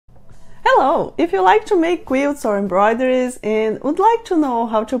Hello! If you like to make quilts or embroideries and would like to know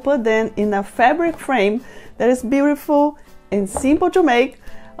how to put them in a fabric frame that is beautiful and simple to make,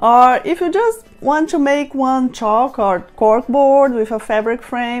 or if you just want to make one chalk or cork board with a fabric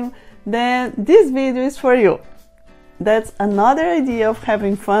frame, then this video is for you. That's another idea of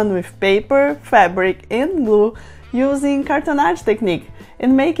having fun with paper, fabric and glue using cartonnage technique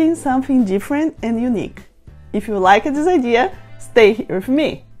and making something different and unique. If you like this idea, stay here with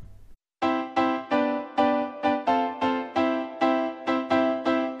me.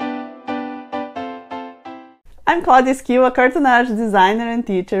 I'm Claudia Skill, a cartonnage designer and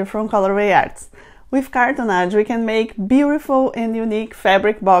teacher from Colorway Arts. With cartonnage, we can make beautiful and unique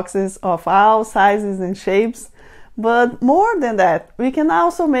fabric boxes of all sizes and shapes, but more than that, we can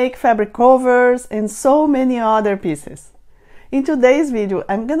also make fabric covers and so many other pieces. In today's video,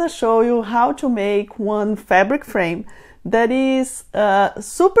 I'm gonna show you how to make one fabric frame that is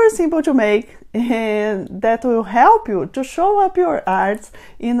super simple to make and that will help you to show up your arts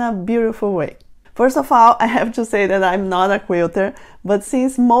in a beautiful way. First of all, I have to say that I'm not a quilter, but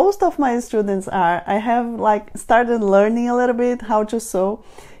since most of my students are, I have started learning a little bit how to sew,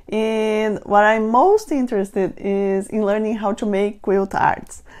 and what I'm most interested is in learning how to make quilt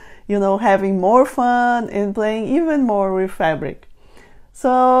arts. You know, having more fun and playing even more with fabric.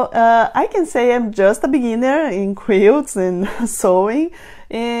 So I can say I'm just a beginner in quilts and sewing,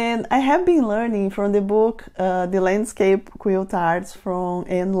 and I have been learning from the book The Landscape Quilt Arts from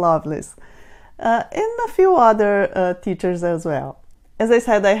Anne Lovelace. And a few other teachers as well. As I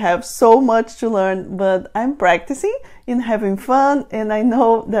said, I have so much to learn, but I'm practicing and having fun, and I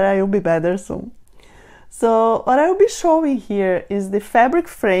know that I will be better soon. So what I will be showing here is the fabric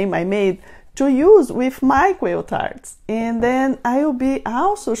frame I made to use with my quilt arts, and then I will be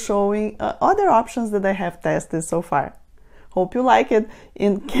also showing other options that I have tested so far. Hope you like it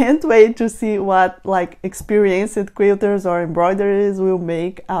and can't wait to see what experienced quilters or embroiderers will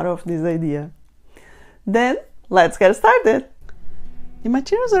make out of this idea. Then let's get started! The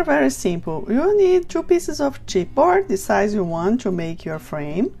materials are very simple. You need 2 pieces of chipboard, the size you want to make your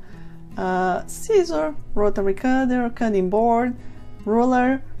frame, scissor, rotary cutter, cutting board,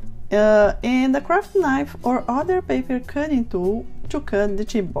 ruler, and a craft knife or other paper cutting tool to cut the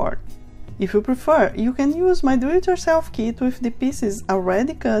chipboard. If you prefer, you can use my do-it-yourself kit with the pieces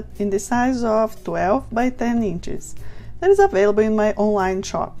already cut in the size of 12 by 10 inches. That is available in my online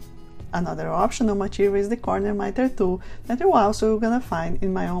shop. Another optional material is the corner miter tool that you're also gonna find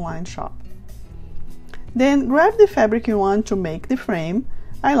in my online shop. Then grab the fabric you want to make the frame.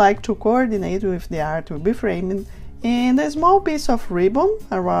 I like to coordinate with the art we'll be framing, and a small piece of ribbon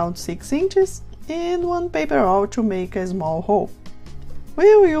around 6 inches and 1 paper roll to make a small hole.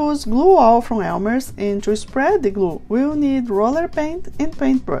 We'll use glue all from Elmer's, and to spread the glue we'll need roller paint and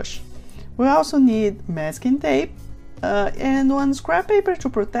paintbrush. We'll also need masking tape, and 1 scrap paper to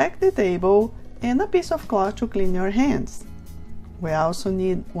protect the table, and a piece of cloth to clean your hands. We also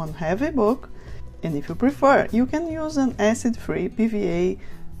need 1 heavy book, and if you prefer, you can use an acid-free PVA,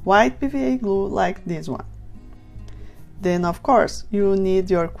 white PVA glue like this one. Then of course, you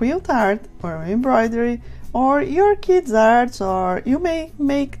need your quilt art or embroidery or your kids' arts, or you may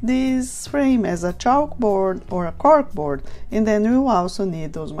make this frame as a chalkboard or a cork board, and then you also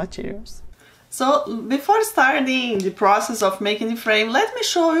need those materials. So before starting the process of making the frame, let me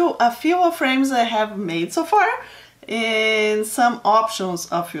show you a few frames I have made so far and some options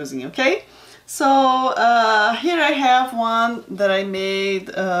of using, okay? So here I have one that I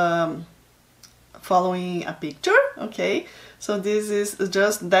made following a picture, okay? So this is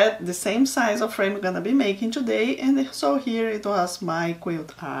just the same size of frame I'm gonna be making today, and so here it was my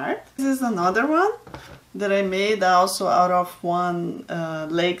quilt art. This is another one that I made also out of one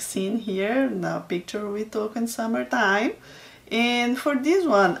lake scene here, the picture we took in summertime. And for this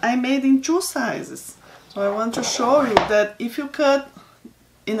one, I made in 2 sizes. So I want to show you that if you cut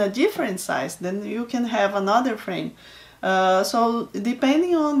in a different size, then you can have another frame. So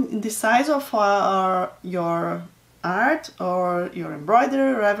depending on the size of your art or your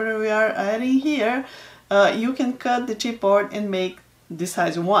embroidery, whatever we are adding here, you can cut the chipboard and make the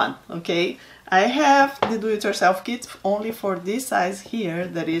size you want, okay? I have the do-it-yourself kit only for this size here,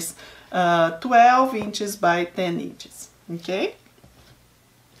 that is 12 inches by 10 inches, okay?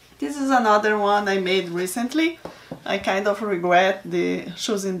 This is another one I made recently. I kind of regret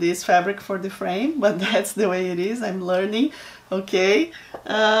choosing this fabric for the frame, but that's the way it is, I'm learning, okay?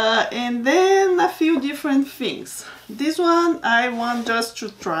 And then a few different things. This one I want just to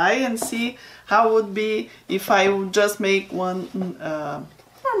try and see how it would be if I would just make one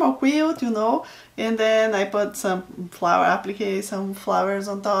normal quilt, you know, and then I put some flower applique, some flowers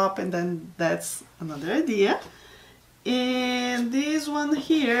on top, and then that's another idea. And this one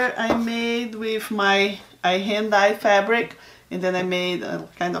here I made with I hand-dyed fabric, and then I made a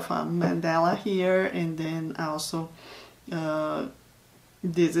kind of a mandala here, and then also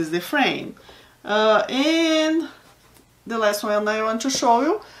this is the frame. And the last one I want to show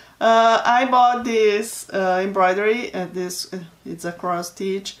you, I bought this embroidery, it's a cross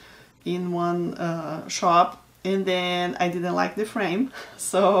stitch in one shop, and then I didn't like the frame,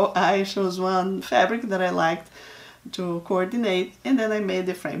 so I chose one fabric that I liked to coordinate, and then I made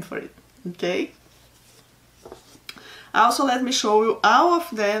the frame for it. Okay. Also, let me show you how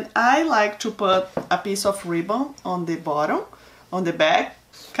often I like to put a piece of ribbon on the bottom, on the back,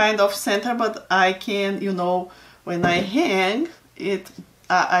 kind of center, but I can, you know, when I hang it,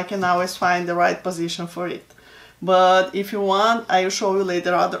 I can always find the right position for it. But if you want, I will show you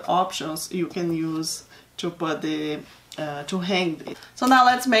later other options you can use to put the to hang it. So now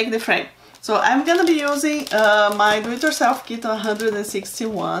let's make the frame. So I'm gonna be using my do-it-yourself kit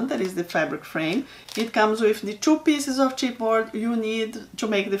 161, that is the fabric frame. It comes with the 2 pieces of chipboard you need to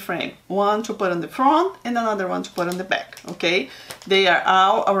make the frame. One to put on the front and another one to put on the back, okay? They are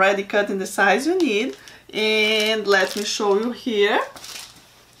all already cut in the size you need, and let me show you here.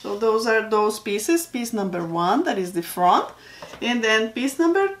 So those are those pieces. Piece number 1, that is the front, and then piece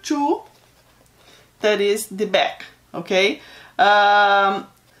number 2, that is the back, okay?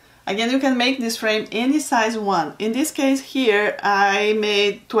 Again, you can make this frame any size you want. In this case here, I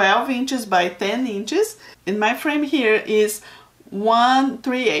made 12 inches by 10 inches, and my frame here is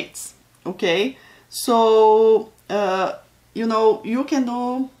 1/3/8, okay? So, you know, you can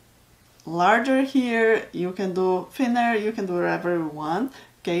do larger here, you can do thinner, you can do whatever you want,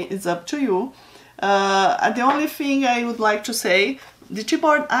 okay? It's up to you. The only thing I would like to say, the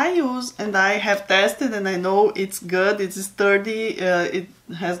chipboard I use and I have tested and I know it's good, it's sturdy, it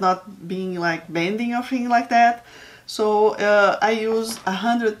has not been like bending or thing like that. So I use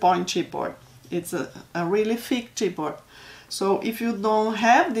 100-point chipboard. It's a really thick chipboard. So if you don't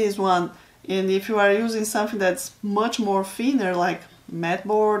have this one, and if you are using something that's much more thinner, like mat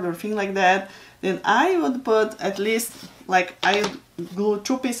board or thing like that, then I would put at least, like, I would glue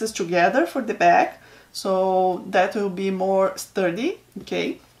 2 pieces together for the back, so that will be more sturdy,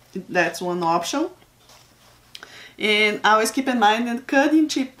 okay? That's one option. And always keep in mind that cutting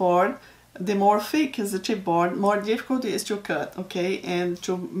chipboard, the more thick is the chipboard, more difficult it is to cut, okay? And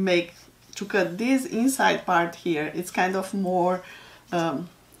to cut this inside part here, it's kind of more, I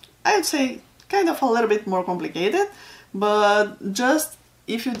would say, kind of a little bit more complicated, but just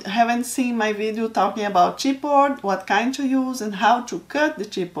if you haven't seen my video talking about chipboard, what kind to use and how to cut the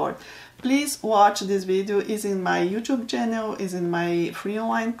chipboard, please watch this video. It's in my YouTube channel, it's in my free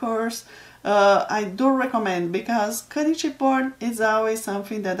online course. I do recommend, because cutting chipboard is always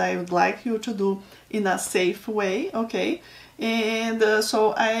something that I would like you to do in a safe way, okay? And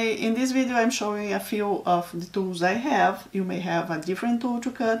so in this video I'm showing a few of the tools I have. You may have a different tool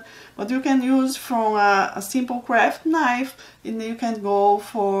to cut, but you can use from a simple craft knife, and you can go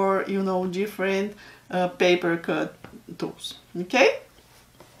for, you know, different paper cut tools, okay?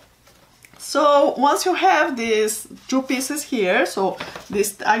 So once you have these 2 pieces here, so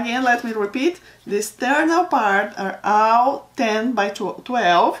this, again, let me repeat, the external part are all 10 by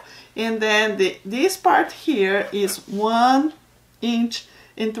 12, and then this part here is 1 inch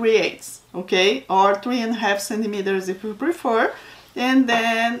and 3/8, okay, or 3.5 centimeters if you prefer, and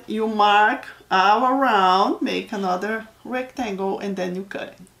then you mark all around, make another rectangle, and then you cut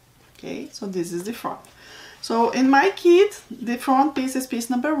it, okay? So this is the front. So in my kit, the front piece is piece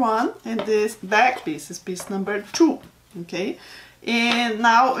number 1, and this back piece is piece number 2, okay? And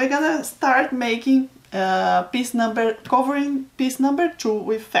now we're gonna start making covering piece number 2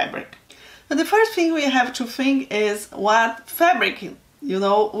 with fabric. But the first thing we have to think is what fabric, you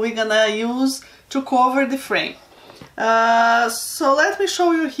know, we're gonna use to cover the frame. So let me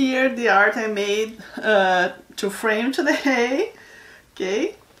show you here the art I made to frame today,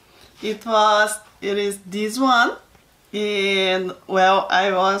 okay? It is this one, and well,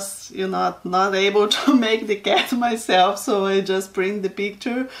 I was, you know, not able to make the cat myself, so I just print the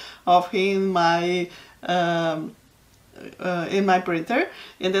picture of him in my printer,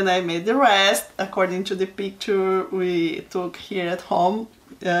 and then I made the rest according to the picture we took here at home.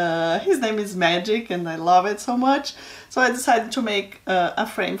 His name is Magic, and I love it so much, so I decided to make a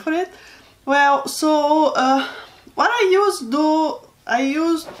frame for it. Well, so what I used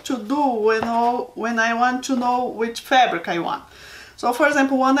to do when I want to know which fabric I want. So for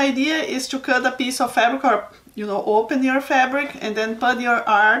example, one idea is to cut a piece of fabric, or you know, open your fabric and then put your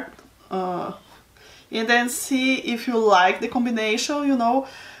art and then see if you like the combination, you know.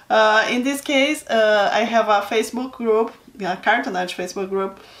 In this case, I have a Facebook group, a cartonnage Facebook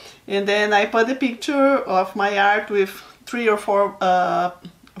group, and then I put a picture of my art with 3 or 4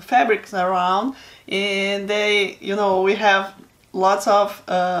 fabrics around, and they, you know, we have lots of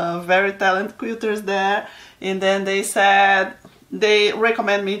very talented quilters there, and then they said they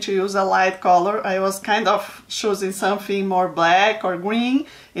recommend me to use a light color. I was kind of choosing something more black or green,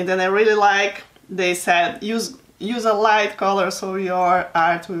 and then I really like, they said use a light color so your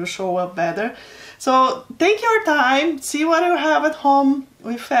art will show up better. So take your time, see what you have at home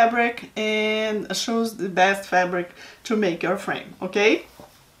with fabric, and choose the best fabric to make your frame, okay?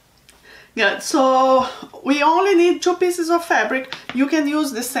 Good, so we only need 2 pieces of fabric. You can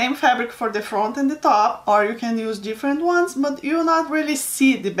use the same fabric for the front and the top, or you can use different ones, but you will not really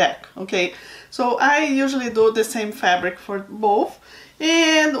see the back, okay? So I usually do the same fabric for both.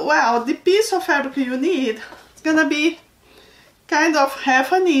 And well, the piece of fabric you need is gonna be kind of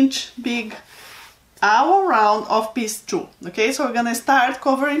 1/2 inch big all around of piece 2, okay? So we're gonna start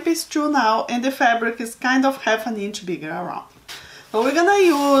covering piece 2 now, and the fabric is kind of 1/2 inch bigger around. So we're gonna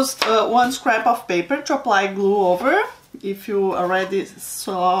use 1 scrap of paper to apply glue over. If you already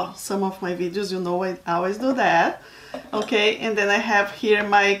saw some of my videos, you know I always do that. Okay, and then I have here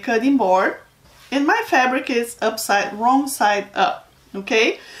my cutting board, and my fabric is wrong side up.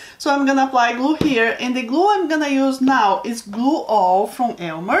 Okay, so I'm gonna apply glue here, and the glue I'm gonna use now is Glue All from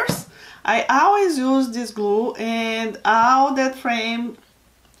Elmer's. I always use this glue, and all that frame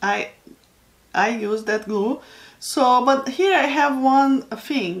I use that glue. So, but here I have one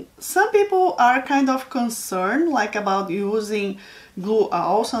thing. Some people are kind of concerned like about using Glue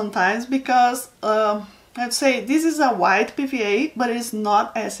All sometimes, because I'd say this is a white PVA, but it's not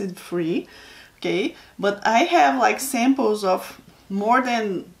acid free, okay? But I have like samples of more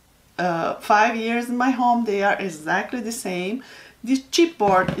than 5 years in my home. They are exactly the same. This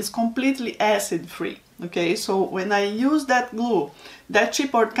chipboard is completely acid free, okay? So when I use that glue, that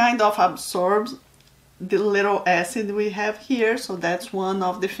chipboard kind of absorbs the little acid we have here. So that's one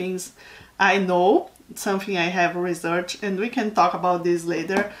of the things I know, something I have researched, and we can talk about this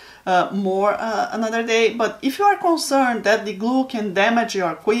later more another day. But if you are concerned that the glue can damage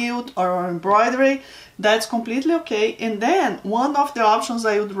your quilt or embroidery, that's completely okay. And then one of the options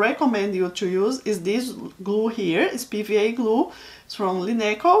I would recommend you to use is this glue here. It's PVA glue. It's from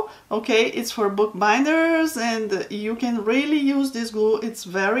Lineco, okay? It's for bookbinders, and you can really use this glue. It's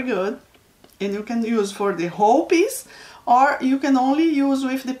very good. And you can use for the whole piece, or you can only use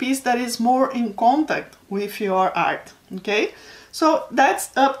with the piece that is more in contact with your art, okay? So that's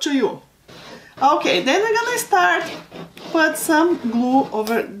up to you. Okay, then we're gonna start put some glue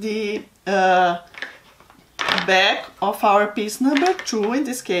over the back of our piece number 2 in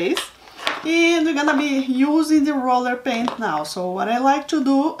this case, and we're gonna be using the roller paint now. So what I like to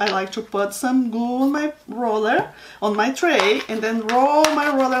do, I like to put some glue on my roller, on my tray, and then roll my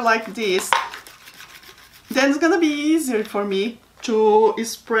roller like this. Then it's gonna be easier for me to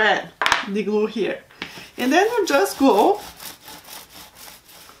spread the glue here. And then you just go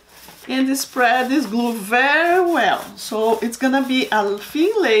and spread this glue very well. So it's gonna be a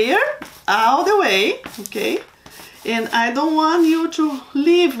thin layer all the way, okay? And I don't want you to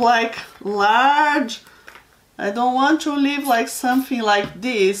leave like large, I don't want to leave like something like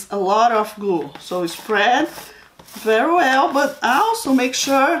this, a lot of glue. So spread very well, but also make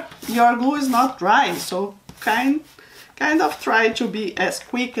sure your glue is not dry. So kind of try to be as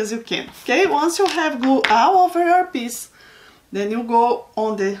quick as you can. Okay, once you have glue all over your piece, then you go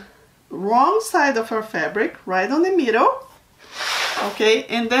on the wrong side of your fabric, right on the middle, okay,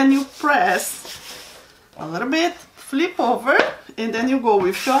 and then you press a little bit, flip over, and then you go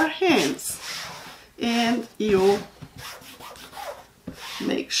with your hands and you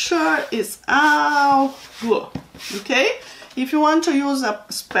make sure it's all glue, okay? If you want to use a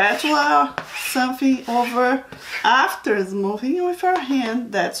spatula, something over after smoothing with your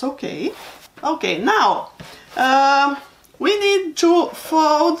hand, that's okay. Okay, now we need to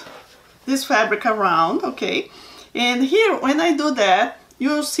fold this fabric around, okay? And here, when I do that,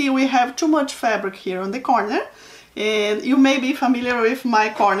 you'll see we have too much fabric here on the corner. And you may be familiar with my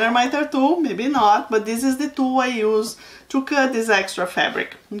corner miter tool, maybe not, but this is the tool I use to cut this extra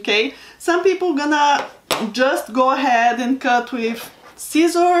fabric, okay? Some people gonna just go ahead and cut with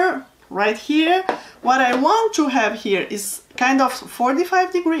scissor right here. What I want to have here is kind of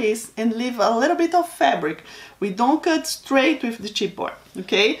 45 degrees and leave a little bit of fabric. We don't cut straight with the chipboard,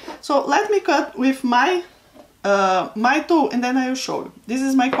 okay? So let me cut with my my tool, and then I will show you. This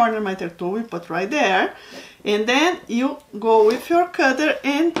is my corner miter tool, we put right there, and then you go with your cutter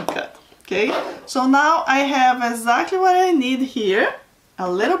and cut. Okay, so now I have exactly what I need here,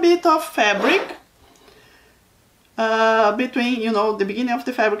 a little bit of fabric between, you know, the beginning of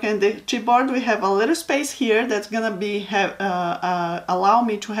the fabric and the chipboard. We have a little space here that's gonna be allow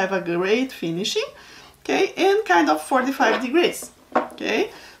me to have a great finishing. Okay, and kind of 45 degrees. Okay,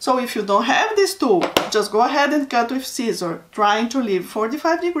 so if you don't have this tool, just go ahead and cut with scissors, trying to leave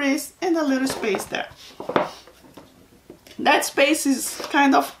 45 degrees and a little space there. That space is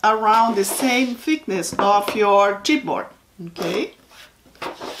kind of around the same thickness of your chipboard. Okay,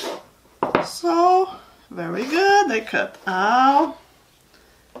 so very good. I cut out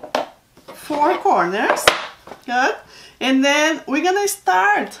 4 corners. Good, and then we're gonna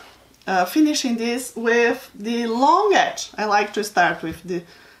start finishing this with the long edge. I like to start with the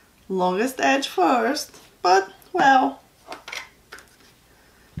longest edge first, but well,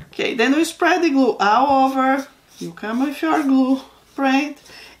 okay, then we spread the glue all over. You come with your glue paint,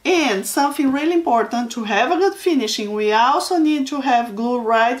 and something really important to have a good finishing, we also need to have glue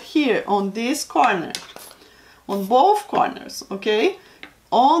right here on this corner, on both corners, okay,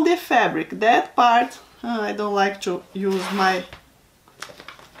 on the fabric. That part I don't like to use my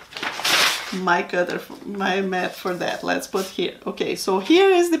cutter, my mat for that. Let's put here. Okay, so here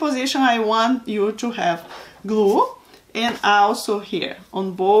is the position I want you to have glue, and also here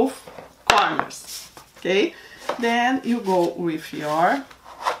on both corners. Okay, then you go with your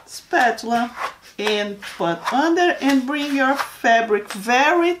spatula and put under and bring your fabric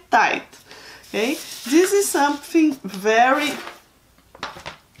very tight. Okay, this is something very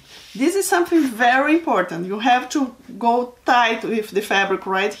important. You have to go tight with the fabric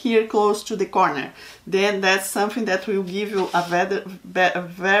right here close to the corner. Then that's something that will give you a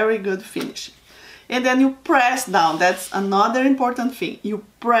very good finish. And then you press down. That's another important thing. You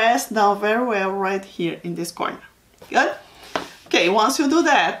press down very well right here in this corner. Good? Okay, once you do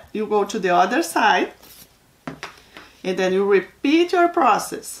that, you go to the other side and then you repeat your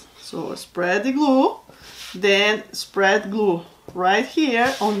process. So spread the glue, then spread glue right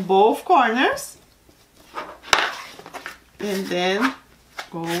here on both corners, and then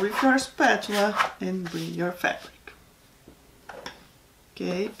go with your spatula and bring your fabric.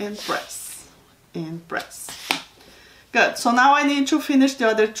 Okay, and press and press. Good, so now I need to finish the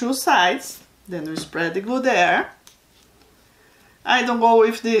other 2 sides. Then we spread the glue there. I don't go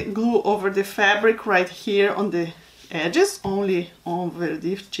with the glue over the fabric right here on the edges, only over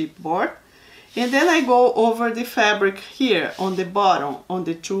the chipboard. And then I go over the fabric here on the bottom, on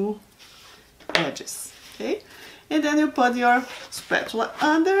the 2 edges, okay? And then you put your spatula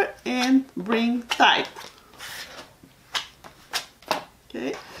under and bring tight,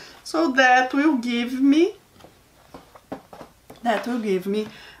 okay? So that will give me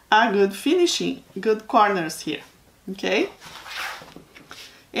a good finishing, good corners here, okay?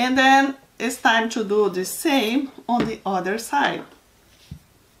 And then it's time to do the same on the other side.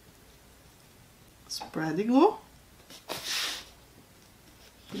 Spread the glue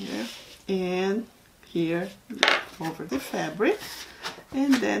here and here over the fabric,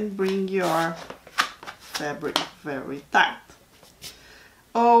 and then bring your fabric very tight.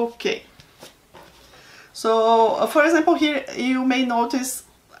 Okay, so for example here you may notice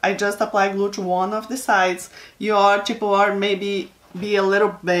I just apply glue to one of the sides. Your chipboard maybe be a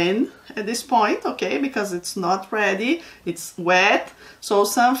little bent at this point, okay, because it's not ready, it's wet. So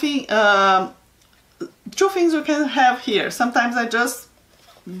something 2 things you can have here. Sometimes I just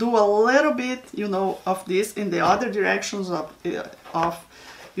do a little bit, you know, of this in the other directions of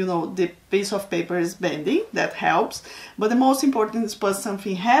you know, the piece of paper is bending. That helps. But the most important is put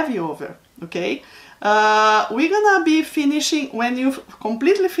something heavy over, okay? We're gonna be finishing, when you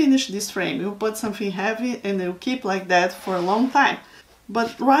completely finish this frame, you put something heavy and you keep like that for a long time.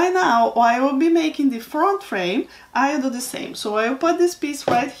 But right now, while I will be making the front frame, I'll do the same. So I will put this piece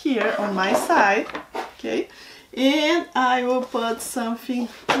right here on my side, okay? And I will put something,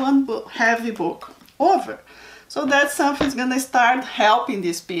 one heavy book over. So that something's gonna start helping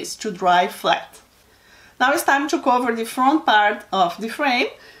this piece to dry flat. Now it's time to cover the front part of the frame,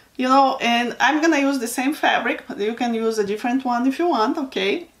 you know, and I'm gonna use the same fabric, but you can use a different one if you want,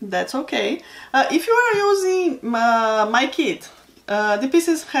 okay? That's okay. If you are using my kit, the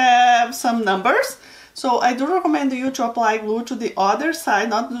pieces have some numbers, so I do recommend you to apply glue to the other side,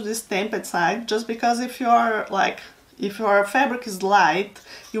 not to the stamped side, just because if your fabric is light,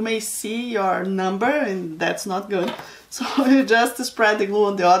 you may see your number and that's not good. So you just spread the glue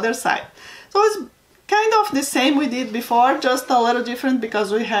on the other side. So it's kind of the same we did before, just a little different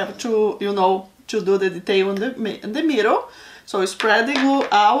because we have to, you know, to do the detail in the middle. So spread the glue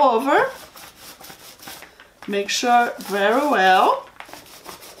all over. Make sure very well.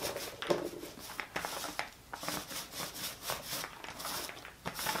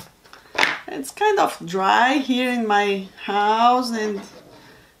 It's kind of dry here in my house, and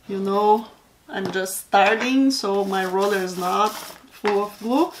you know, I'm just starting, so my roller is not full of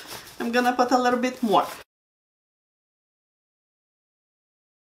glue. I'm gonna put a little bit more.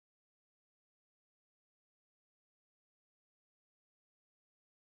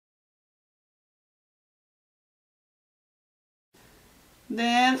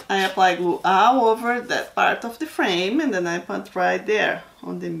 Then I apply glue all over that part of the frame, and then I put right there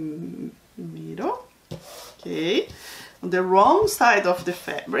on the middle, okay, on the wrong side of the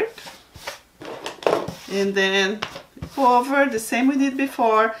fabric. And then over the same we did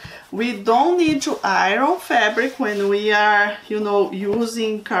before. We don't need to iron fabric when we are, you know,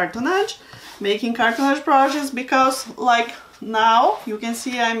 using cartonnage, making cartonnage projects, because like now you can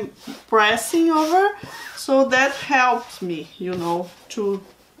see I'm pressing over, so that helps me, you know, to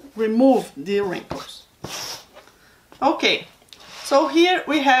remove the wrinkles. Okay, so here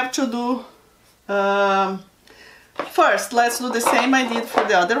we have to do first, let's do the same I did for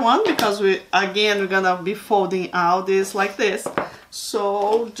the other one, because we're gonna be folding out this like this.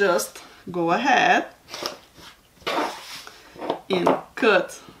 So just go ahead and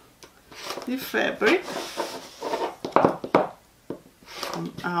cut the fabric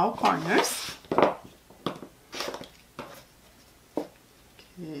on all corners.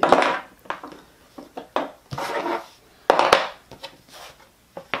 Okay.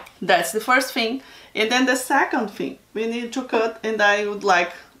 That's the first thing. And then the second thing, we need to cut, and I would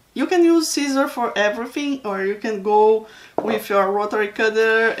like, you can use scissors for everything, or you can go with your rotary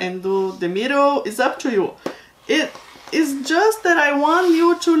cutter and do the middle. It's up to you. It is just that I want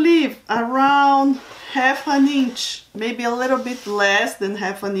you to leave around half an inch, maybe a little bit less than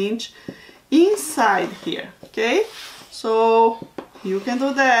half an inch inside here, okay? So you can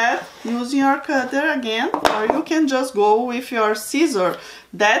do that using your cutter again, or you can just go with your scissor.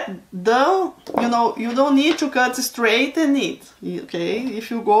 That don't, you know, you don't need to cut straight and neat, okay? If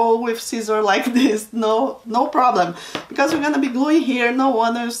you go with scissor like this, no problem, because we're gonna be gluing here, no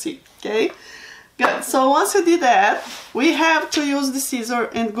one will see, okay? Good. So once you did that, we have to use the scissor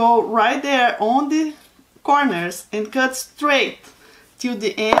and go right there on the corners and cut straight till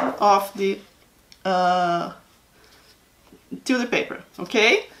the end of the till the paper,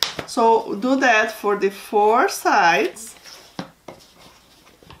 okay? So do that for the 4 sides.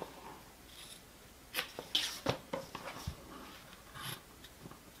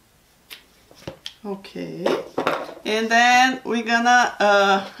 Okay, and then we're gonna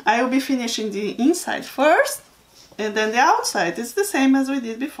I will be finishing the inside first, and then the outside is the same as we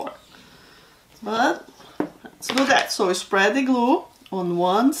did before, but let's do that. So spread the glue on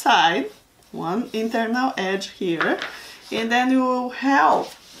one side, one internal edge here, and then you will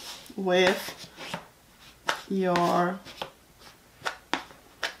help with your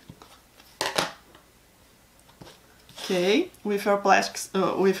with your plastic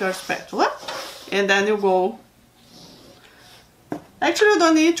with your spatula. And then you go, actually you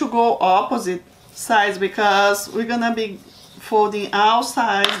don't need to go opposite sides, because we're gonna be folding all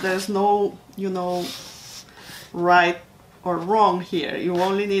sides. There's no, you know, right or wrong here. You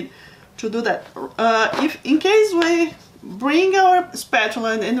only need to do that. If in case we bring our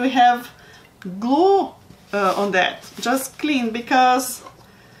spatula and we have glue on that, just clean, because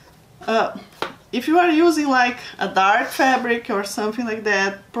if you are using like a dark fabric or something like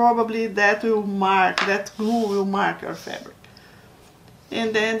that, probably that glue will mark your fabric.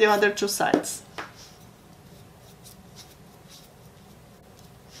 And then the other 2 sides.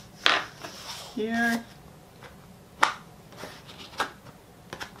 Here.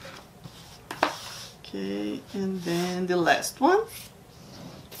 Okay, and then the last one.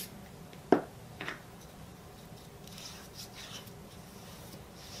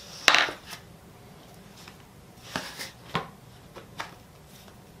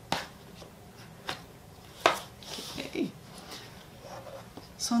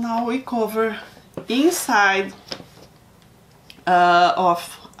 So now we cover inside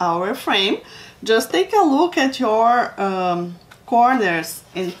of our frame. Just take a look at your corners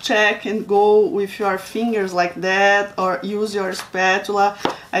and check and go with your fingers like that, or use your spatula.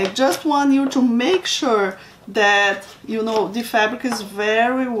 I just want you to make sure that, you know, the fabric is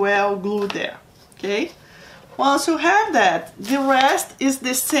very well glued there, okay? Once you have that, the rest is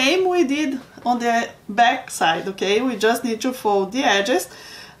the same we did on the back side, okay? We just need to fold the edges.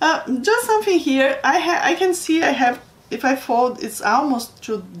 Just something here, I can see I have if I fold, it's almost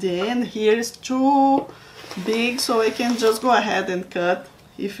to the end here, it's too big, so I can just go ahead and cut.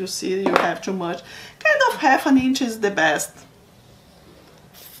 If you see you have too much, kind of half an inch is the best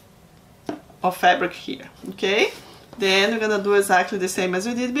of fabric here, okay? Then we're gonna do exactly the same as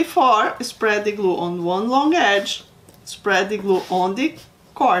we did before. Spread the glue on one long edge, spread the glue on the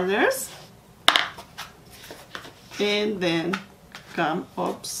corners, and then come,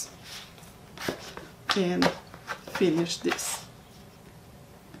 oops, and finish this,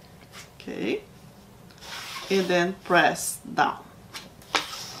 okay? And then press down.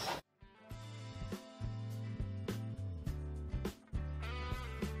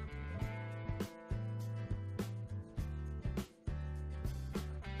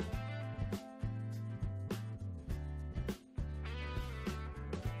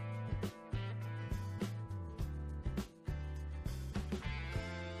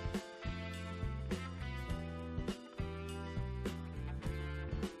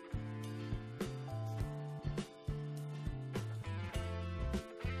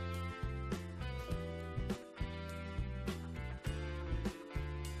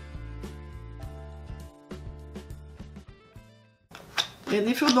 And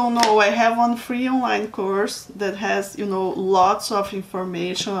if you don't know, I have one free online course that has, you know, lots of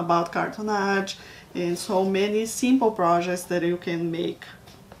information about cartonnage and so many simple projects that you can make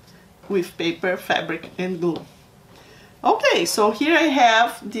with paper, fabric, and glue. Okay, so here I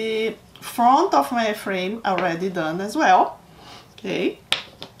have the front of my frame already done as well. Okay,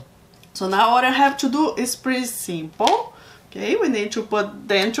 so now what I have to do is pretty simple. Okay, we need to put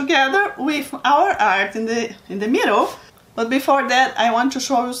them together with our art in the middle. But before that, I want to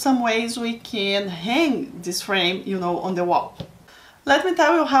show you some ways we can hang this frame, you know, on the wall. Let me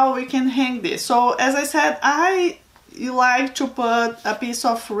tell you how we can hang this. So as I said, I like to put a piece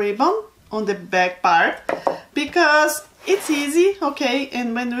of ribbon on the back part because it's easy, okay?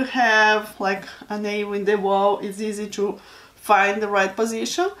 And when you have like a nail in the wall, it's easy to find the right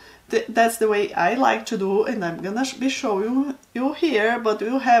position. That's the way I like to do, and I'm gonna be showing you here, but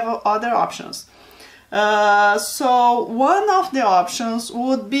we'll have other options. So one of the options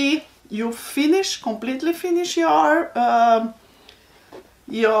would be you completely finish your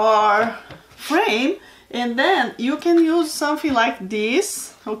frame, and then you can use something like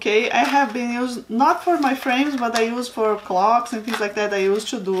this, okay? I have been used not for my frames, but I use for clocks and things like that I used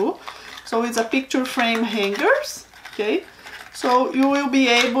to do. So it's a picture frame hangers, okay? So you will be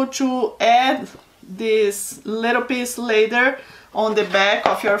able to add this little piece later on the back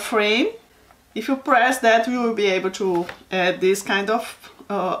of your frame. If you press that, you will be able to add this kind of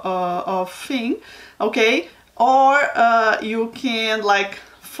thing, okay? Or you can like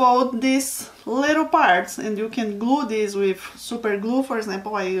fold these little parts and you can glue this with super glue, for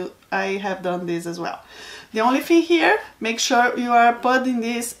example. I have done this as well. The only thing here, make sure you are putting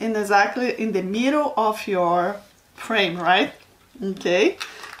this in exactly in the middle of your frame, right? Okay,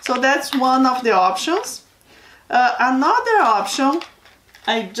 so that's one of the options. Another option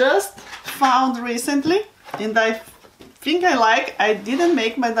I just found recently, and I think I like, I didn't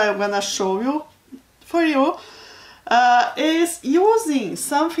make, but I'm gonna show you for you, is using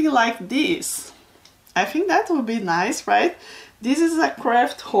something like this. I think that would be nice, right? This is a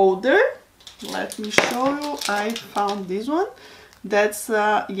craft holder. Let me show you. I found this one. That's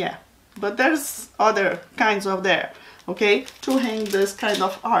yeah, but there's other kinds of there, okay, to hang this kind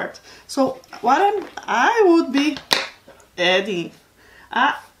of art. So what I would be adding,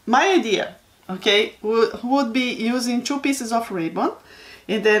 my idea, okay, would be using 2 pieces of ribbon,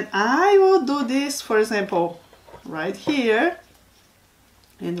 and then I would do this, for example, right here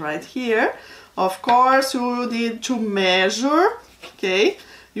and right here. Of course, you will need to measure, okay,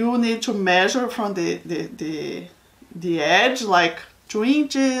 you will need to measure from the edge, like 2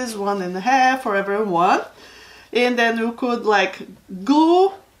 inches, 1.5, or whatever you want, and then you could like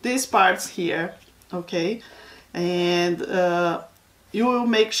glue these parts here, okay, and you will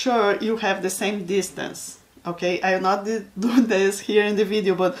make sure you have the same distance, okay? I will not do this here in the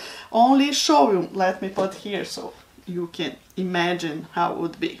video, but only show you. Let me put here so you can imagine how it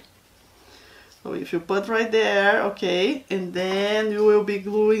would be. So if you put right there, okay, and then you will be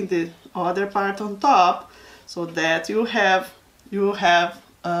gluing the other part on top, so that you have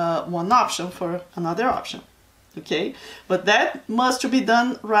one option for another option, okay? But that must be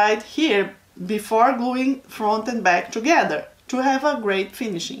done right here before gluing front and back together to have a great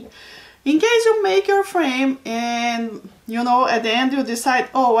finishing. In case you make your frame and, you know, at the end you decide,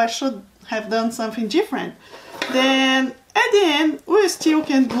 oh, I should have done something different, then at the end we still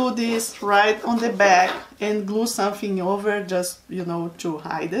can glue this right on the back and glue something over, just, you know, to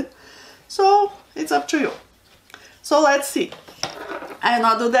hide it. So it's up to you. So let's see. I'll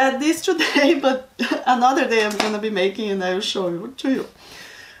not do this today, but another day I'm gonna be making and I will show you to you.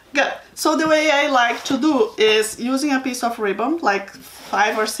 Good. So the way I like to do is using a piece of ribbon, like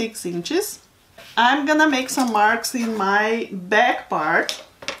 5 or 6 inches. I'm gonna make some marks in my back part.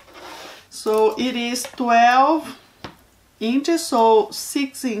 So it is 12 inches, so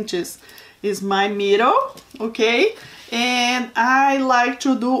 6 inches is my middle, okay? And I like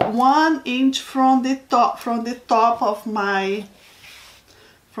to do 1 inch from the top of my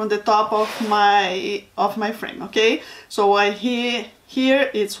frame, okay? So here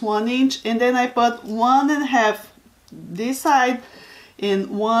it's 1 inch, and then I put 1.5 this side and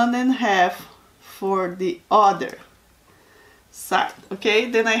 1.5 for the other side, okay?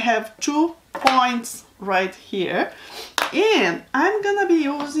 Then I have 2 points right here, and I'm gonna be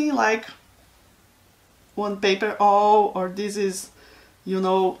using like one paper awl, or this is, you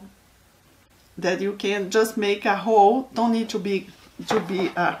know, that you can just make a hole. Don't need to be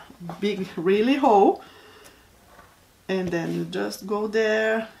a big really hole, and then you just go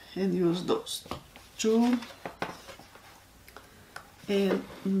there and use those 2 and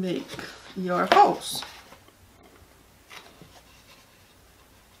make your holes.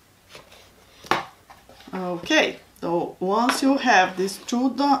 Okay, so once you have these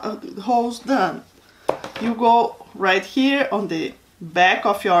 2 holes done, you go right here on the back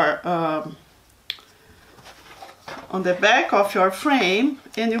of your frame,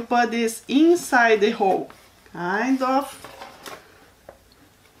 and you put this inside the hole, kind of.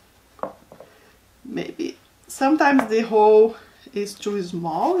 Maybe sometimes the hole is too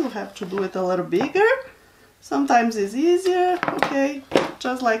small, you have to do it a little bigger. Sometimes it's easier, okay,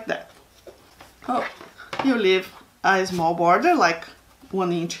 just like that. Oh, you leave a small border, like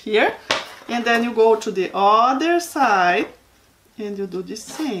 1 inch here, and then you go to the other side and you do the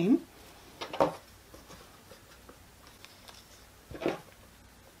same.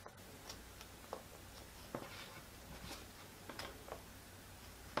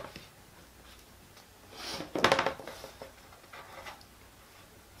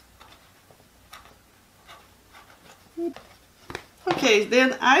 Okay,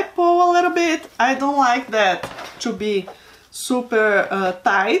 then I pull a little bit. I don't like that to be super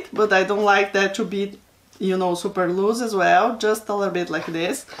tight, but I don't like that to be, you know, super loose as well. Just a little bit like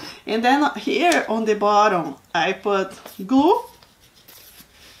this. And then here on the bottom, I put glue.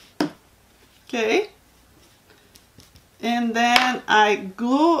 Okay. And then I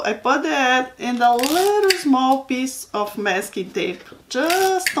put that and a little small piece of masking tape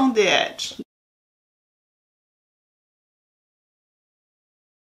just on the edge.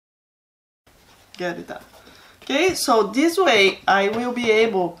 Get it up. Okay, so this way I will be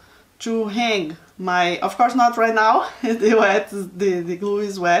able to hang my, of course not right now, the glue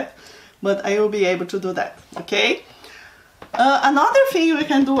is wet, but I will be able to do that, okay? Another thing you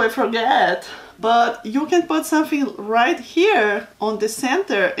can do, I forget, but you can put something right here on the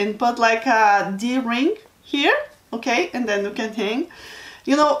center and put like a D-ring here, okay? And then you can hang.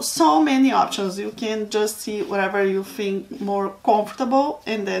 You know, so many options. You can just see whatever you think more comfortable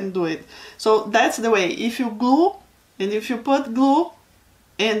and then do it. So that's the way. If you glue, and if you put glue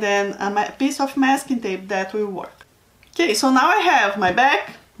and then a piece of masking tape, that will work. Okay, so now I have my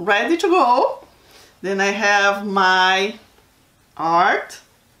back ready to go. Then I have my art,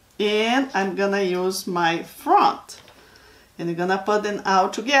 and I'm gonna use my front. And I'm gonna put them all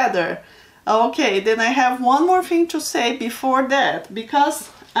together. Okay, then I have one more thing to say before that,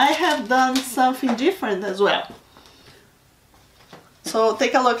 because I have done something different as well. So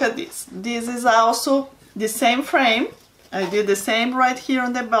take a look at this. This is also the same frame. I did the same right here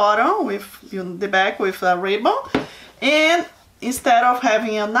on the bottom with the back with a ribbon, and instead of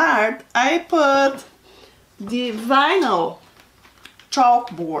having an art, I put the vinyl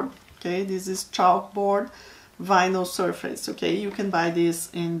chalkboard. Okay, this is chalkboard vinyl surface. Okay, you can buy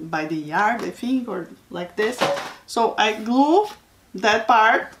this by the yard, I think, or like this. So I glue that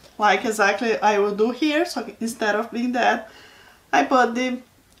part like exactly I will do here. So instead of being that, I put the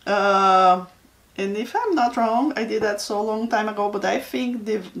and if I'm not wrong, I did that so long time ago, but I think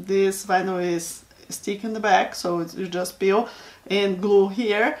this vinyl is stick in the back, so you just peel and glue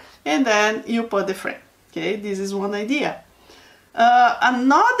here, and then you put the frame. Okay, this is one idea.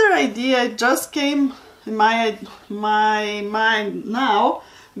 Another idea just came in my mind now,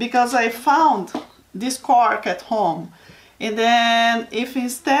 because I found this cork at home. And then if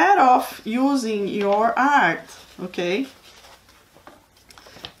instead of using your art, okay,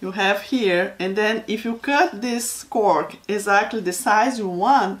 you have here, and then if you cut this cork exactly the size you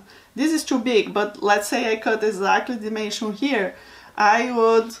want, this is too big, but let's say I cut exactly the dimension here, I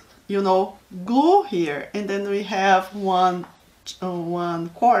would you know, glue here, and then we have one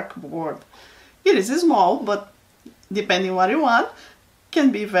cork board. It is small, but depending what you want,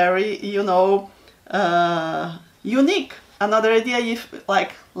 can be very, you know, unique. Another idea, if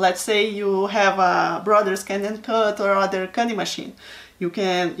like, let's say you have a brother's can and cut or other cutting machine, you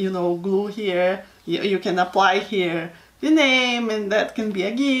can, you know, glue here, you can apply here the name, and that can be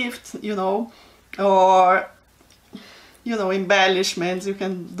a gift, you know, or, you know, embellishments, you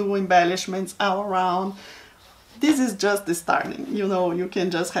can do embellishments all around. This is just the starting, you know, you can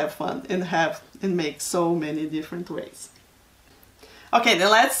just have fun and make so many different ways. Okay,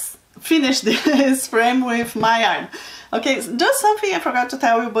 then let's finish this frame with my yarn. Okay, just something I forgot to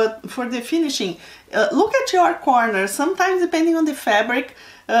tell you, but for the finishing, look at your corners. Sometimes, depending on the fabric,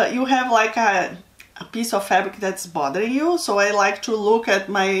 you have like a piece of fabric that's bothering you. So I like to look at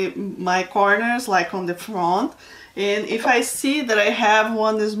my corners, like on the front, and if I see that I have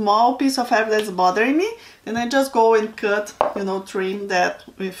one small piece of fabric that's bothering me, then I just go and cut, you know, trim that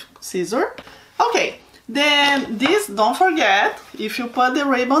with scissor. Okay. Then this, don't forget, if you put the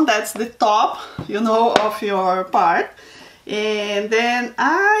ribbon, that's the top, you know, of your part. And then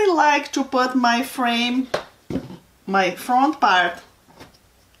I like to put my frame, my front part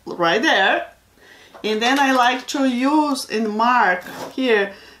right there. And then I like to use and mark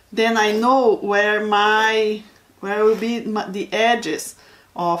here, then I know where will be the edges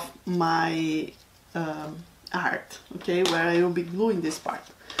of my art, okay, where I will be gluing this part.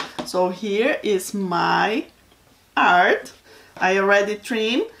 So here is my art. I already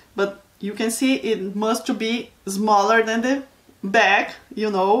trimmed, but you can see it must be smaller than the back,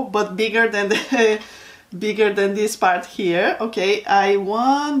 you know, but bigger than the bigger than this part here. Okay, I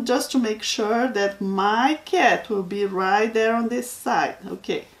want just to make sure that my cat will be right there on this side.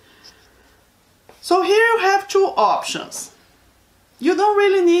 Okay, so here you have two options. You don't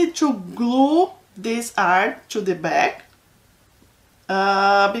really need to glue this art to the back.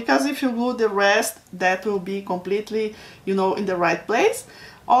 Because if you glue the rest, that will be completely, you know, in the right place.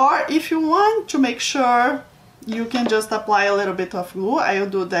 Or if you want to make sure, you can just apply a little bit of glue. I'll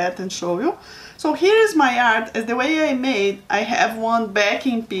do that and show you. So here is my art. As the way I made, I have one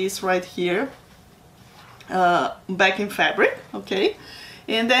backing piece right here, backing fabric, okay?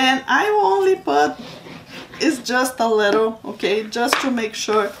 And then I will only put, it's just a little, okay, just to make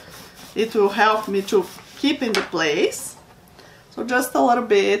sure it will help me to keep in the place. So just a little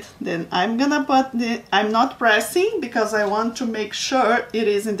bit, then I'm gonna put I'm not pressing because I want to make sure it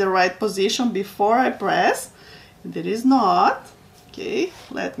is in the right position before I press. If it is not, okay,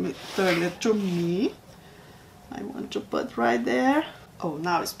 let me turn it to me. I want to put right there. Oh,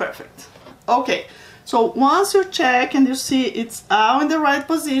 now it's perfect. Okay, so once you check and you see it's all in the right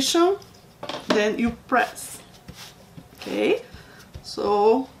position, then you press. Okay,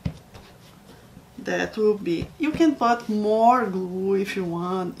 so that will be, you can put more glue if you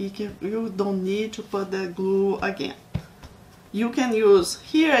want. You don't need to put the glue again. You can use,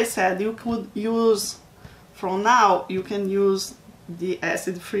 here I said you could use, from now you can use the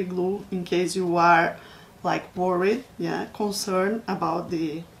acid-free glue in case you are like worried, yeah, concerned about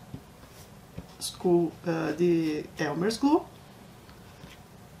the the Elmer's glue.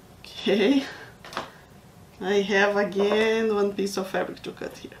 Okay, I have again one piece of fabric to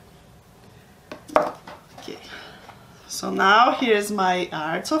cut here. Okay, so now here's my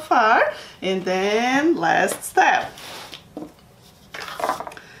art so far, and then last step.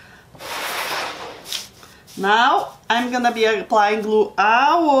 Now I'm gonna be applying glue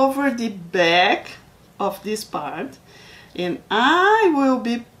all over the back of this part, and I will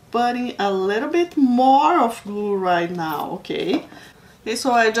be putting a little bit more of glue right now, okay? Okay,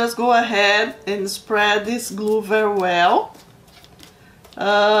 so I just go ahead and spread this glue very well.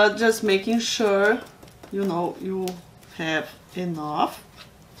 Just making sure, you know, you have enough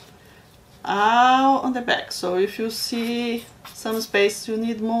all on the back. So if you see some space you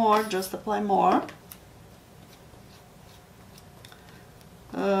need more, just apply more.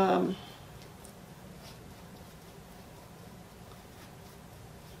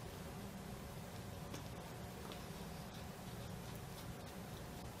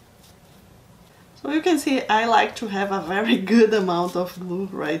 So you can see I like to have a very good amount of glue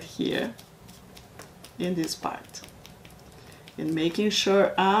right here in this part, and making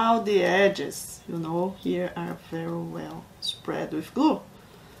sure all the edges, you know, here are very well spread with glue.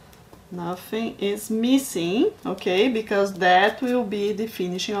 Nothing is missing, okay, because that will be the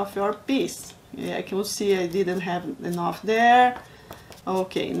finishing of your piece. Yeah, I can see I didn't have enough there.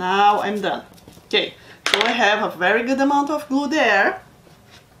 Okay, now I'm done. Okay, so I have a very good amount of glue there.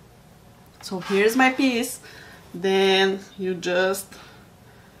 So here's my piece. Then you just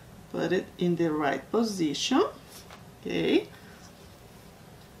Put it in the right position. Okay.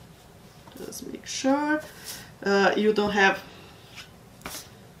 Just make sure you don't have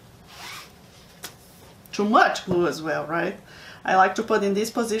too much glue as well, right? I like to put in this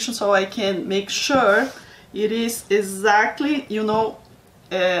position so I can make sure it is exactly, you know,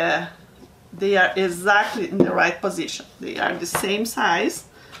 they are exactly in the right position. They are the same size.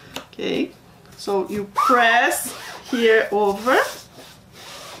 Okay, so you press here over.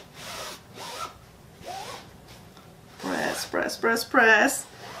 Press,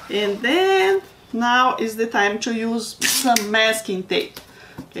 and then now is the time to use some masking tape.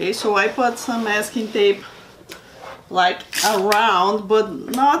 Okay, so I put some masking tape like around, but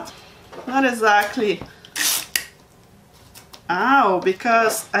not exactly. Ow,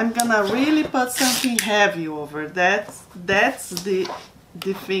 because I'm gonna really put something heavy over. That's the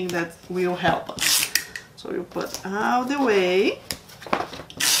thing that will help us. So you put out the way.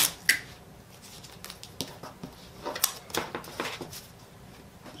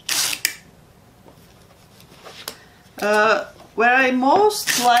 Where I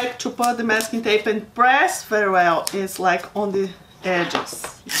most like to put the masking tape and press very well is like on the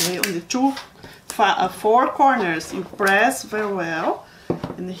edges, okay, on the four corners. You press very well,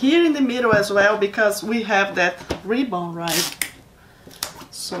 and here in the middle as well, because we have that ribbon, right?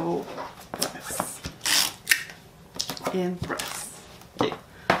 So press and press. Okay.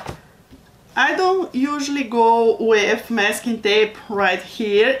 I don't usually go with masking tape right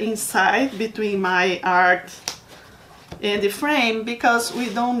here inside between my art and the frame, because we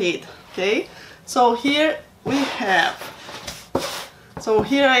don't need. Okay, so here we have, so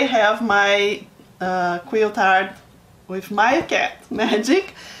here I have my quilt art with my cat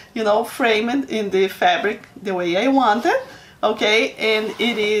magic, you know, framed in the fabric the way I wanted. Okay, and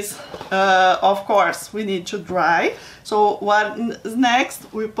it is of course we need to dry. So what is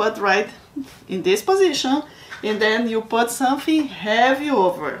next, we put right in this position, and then you put something heavy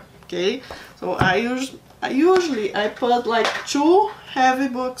over. Okay, so I usually put like 2 heavy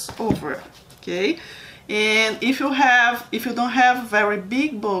books over. Okay, and if you don't have very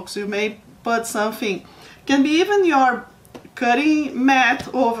big books, you may put something, can be even your cutting mat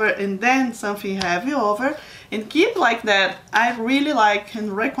over and then something heavy over, and keep like that. I really like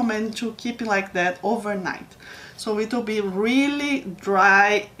and recommend to keep it like that overnight, so it will be really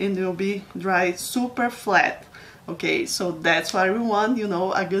dry and it will be dry super flat. Okay, so that's why we want, you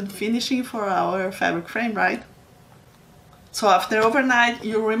know, a good finishing for our fabric frame, right? So after overnight,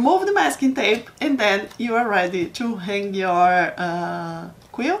 you remove the masking tape, and then you are ready to hang your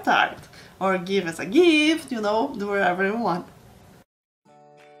quilt art, or give as a gift, you know, do whatever you want.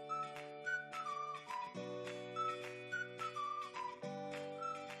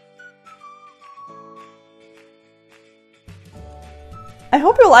 I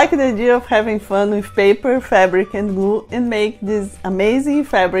hope you like the idea of having fun with paper, fabric and glue and make this amazing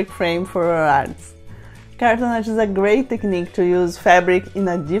fabric frame for your arts. Cartonnage is a great technique to use fabric in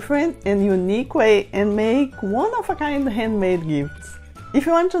a different and unique way and make one-of-a-kind handmade gifts. If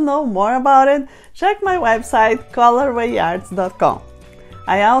you want to know more about it, check my website colorwayarts.com.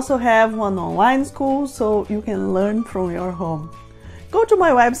 I also have one online school so you can learn from your home. Go to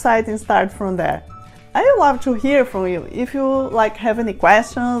my website and start from there. I would love to hear from you. If you have any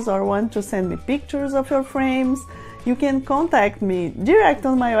questions or want to send me pictures of your frames, you can contact me direct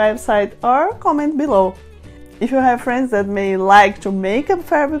on my website or comment below. If you have friends that may like to make a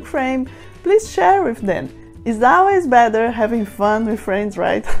fabric frame, please share with them. It's always better having fun with friends,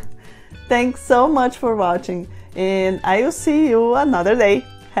 right? Thanks so much for watching, and I will see you another day.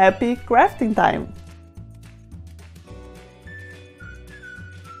 Happy crafting time!